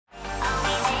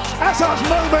Hazard's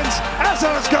moment,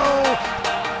 Hazard's goal.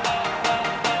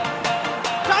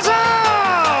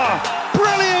 Hazard!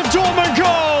 Brilliant Dortmund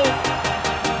goal!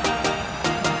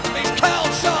 His curl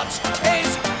shot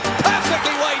is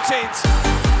perfectly weighted.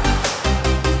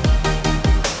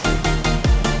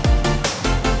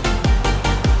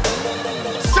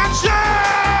 Sancho!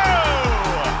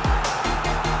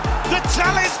 The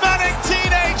talismanic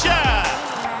teenager!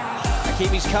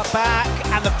 Hakimi's cut back,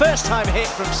 and the first time hit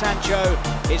from Sancho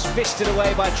is fisted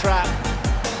away by Trapp.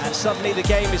 And suddenly the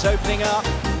game is opening up.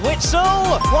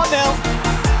 Witsel, 1-0.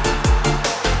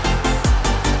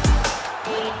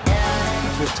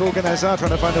 With Thorgan Hazard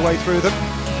trying to find a way through them.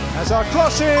 Hazard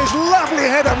crosses, lovely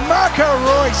header, Marco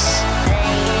Reus.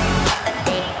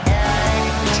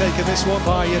 Taken this one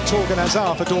by Thorgan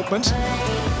Hazard for Dortmund.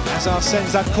 Hazard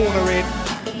sends that corner in.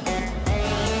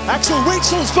 Axel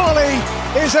Witsel's volley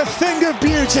is a thing of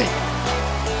beauty.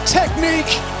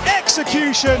 Technique,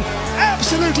 execution,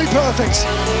 absolutely perfect.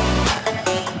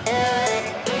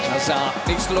 Hazard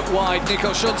needs to look wide.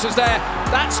 Nico Schultz is there.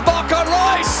 That's Marco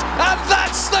Reus, and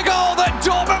that's the goal that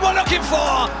Dortmund were looking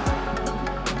for.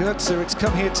 Götze, it's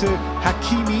come here to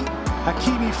Hakimi.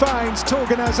 Hakimi finds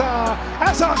Thorgan Hazard.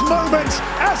 Hazard's moment,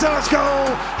 Hazard's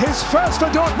goal. His first for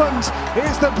Dortmund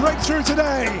is the breakthrough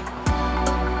today.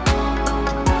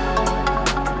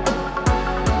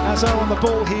 Hazard on the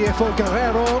ball here for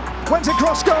Guerrero. Went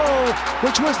across goal,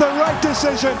 which was the right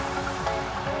decision.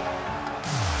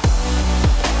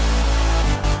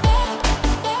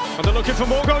 And they're looking for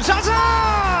more goals.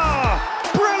 Hazard!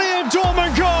 Brilliant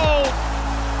Dortmund goal!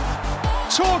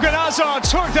 Thorgan Hazard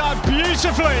took that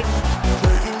beautifully.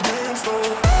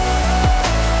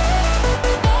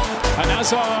 And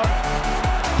Hazard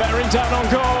bearing down on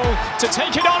goal to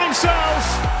take it on himself.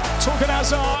 Thorgan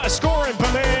Hazard, a score in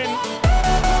Berlin.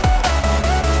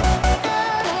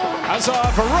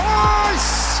 Hazard for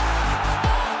Reus!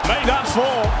 Made that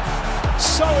fall.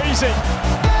 So easy.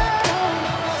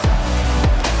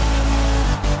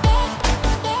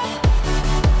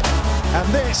 And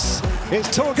this is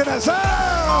Thorgan Hazard!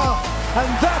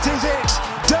 And that is it!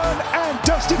 Done and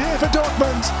dusted here for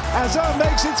Dortmund. Hazard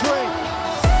makes it 3.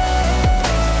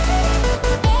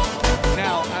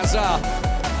 Now Hazard,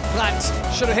 Plant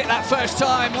should have hit that first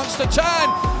time, wants to turn,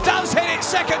 does hit it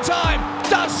second time,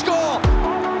 does score.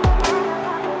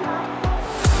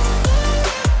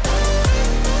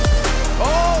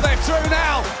 Oh, they're through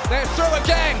now, they're through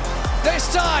again.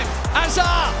 This time,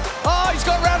 Hazard, oh, he's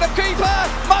got round the keeper,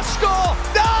 must score.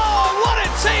 No, what a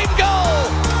team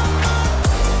goal!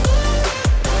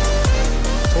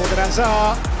 Thorgan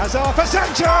Hazard, Hazard for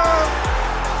Sancho,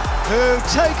 who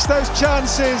takes those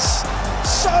chances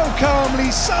so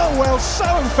calmly, so well, so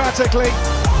emphatically.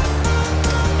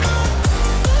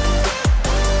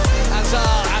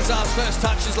 Hazard's first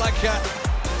touch is like a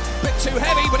bit too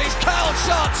heavy, but his curl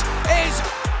shot is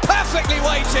perfectly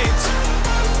weighted.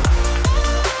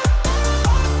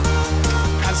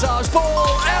 Hazard's ball,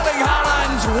 Erling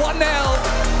Haaland, 1-0.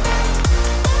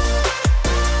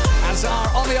 Hazard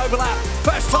on the overlap,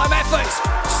 first time effort,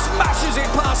 smashes it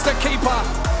past the keeper.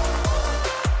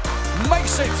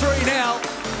 Makes it 3-0.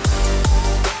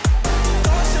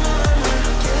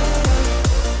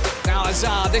 Now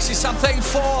Hazard, this is something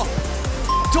for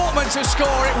Dortmund to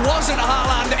score. It wasn't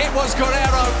Haaland, it was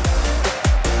Guerrero.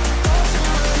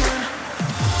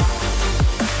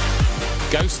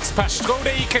 Ghosts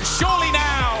Pastore can surely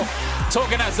now.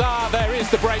 Thorgan Hazard, there is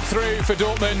the breakthrough for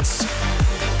Dortmund.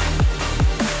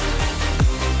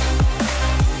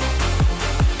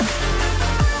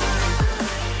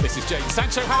 This is Jadon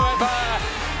Sancho, however,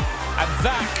 and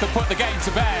that could put the game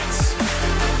to bed.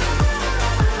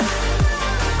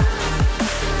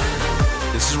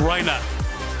 This is Reina,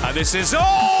 and this is,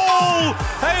 oh!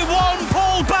 A one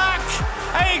pulled back,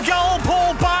 a goal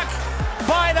pulled back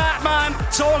by that man,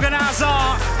 Thorgan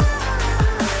Hazard.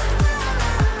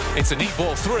 It's a neat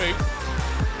ball through.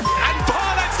 And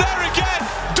Haaland's there again.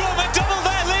 Dortmund double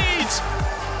their lead.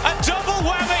 A double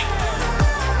whammy.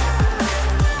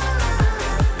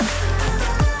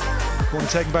 Corner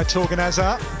taken by Thorgan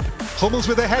Hazard. Hummels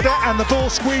with a header and the ball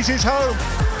squeezes home.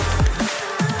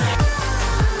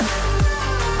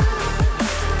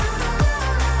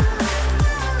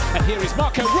 And here is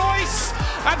Marco Reus.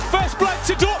 And first blood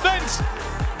to Dortmund.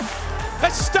 A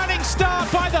stunning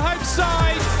start by the home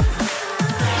side.